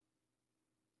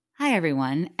Hi,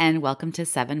 everyone, and welcome to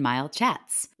 7 Mile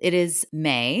Chats. It is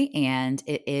May, and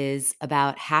it is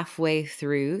about halfway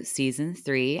through season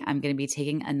 3. I'm going to be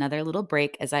taking another little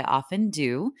break, as I often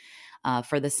do,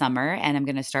 for the summer, and I'm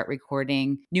going to start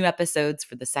recording new episodes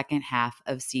for the second half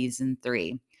of season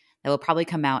 3. That will probably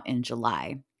come out in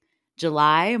July.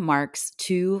 July marks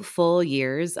 2 full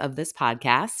years of this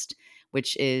podcast,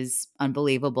 which is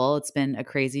unbelievable. It's been a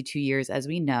crazy 2 years, as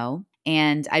we know.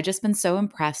 And I've just been so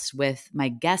impressed with my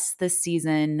guests this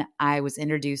season. I was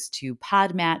introduced to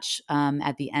Podmatch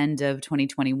at the end of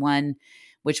 2021,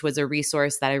 which was a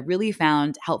resource that I really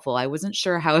found helpful. I wasn't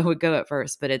sure how it would go at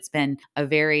first, but it's been a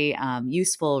very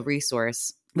useful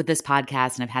resource with this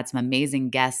podcast, and I've had some amazing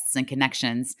guests and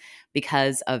connections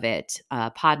because of it.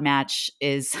 Podmatch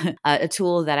is a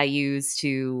tool that I use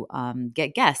to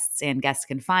get guests, and guests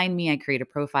can find me. I create a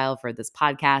profile for this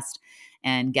podcast,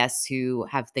 and guests who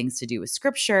have things to do with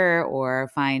scripture or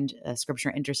find scripture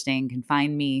interesting can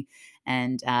find me.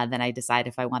 And then I decide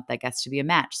if I want that guest to be a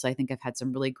match. So I think I've had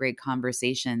some really great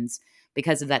conversations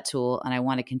because of that tool, and I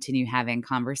want to continue having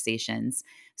conversations.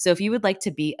 So if you would like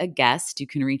to be a guest, you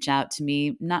can reach out to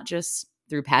me, not just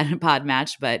through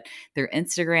Podmatch, but through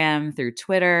Instagram, through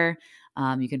Twitter.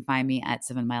 You can find me at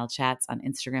 7 Mile Chats on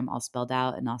Instagram, all spelled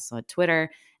out, and also at Twitter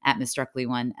at Miss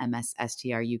Struckley1,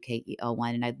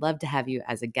 MSSTRUKEL1. And I'd love to have you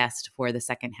as a guest for the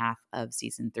second half of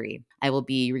season 3. I will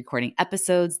be recording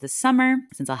episodes this summer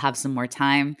since I'll have some more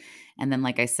time. And then,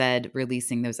 like I said,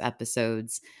 releasing those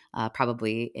episodes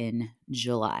probably in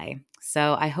July.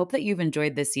 So I hope that you've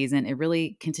enjoyed this season. It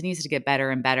really continues to get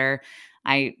better and better.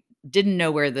 I didn't know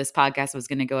where this podcast was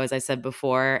going to go, as I said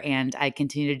before, and I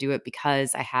continue to do it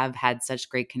because I have had such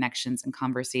great connections and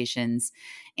conversations,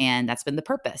 and that's been the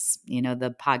purpose. You know,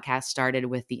 the podcast started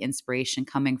with the inspiration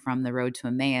coming from the Road to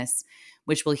Emmaus,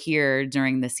 which we'll hear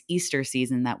during this Easter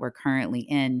season that we're currently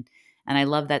in. And I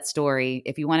love that story.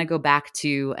 If you want to go back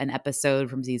to an episode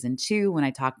from season 2 when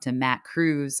I talked to Matt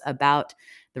Cruz about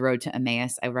the Road to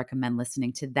Emmaus, I recommend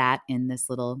listening to that in this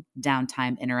little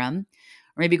downtime interim.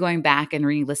 Or maybe going back and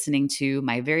re-listening to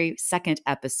my very second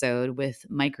episode with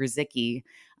Mike Ruzicki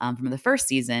from the first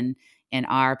season in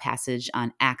our passage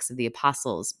on Acts of the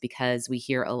Apostles, because we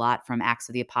hear a lot from Acts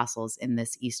of the Apostles in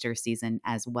this Easter season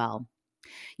as well.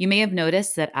 You may have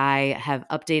noticed that I have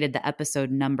updated the episode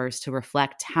numbers to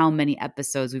reflect how many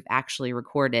episodes we've actually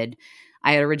recorded.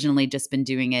 I had originally just been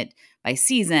doing it by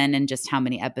season and just how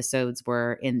many episodes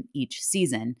were in each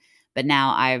season. But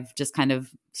now I've just kind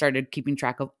of started keeping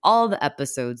track of all the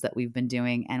episodes that we've been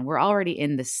doing, and we're already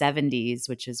in the 70s,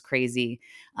 which is crazy,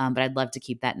 but I'd love to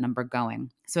keep that number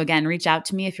going. So again, reach out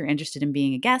to me if you're interested in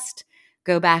being a guest.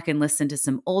 Go back and listen to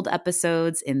some old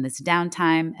episodes in this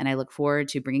downtime, and I look forward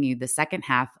to bringing you the second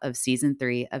half of season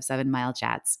 3 of 7 Mile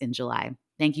Chats in July.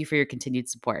 Thank you for your continued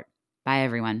support. Bye,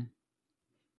 everyone.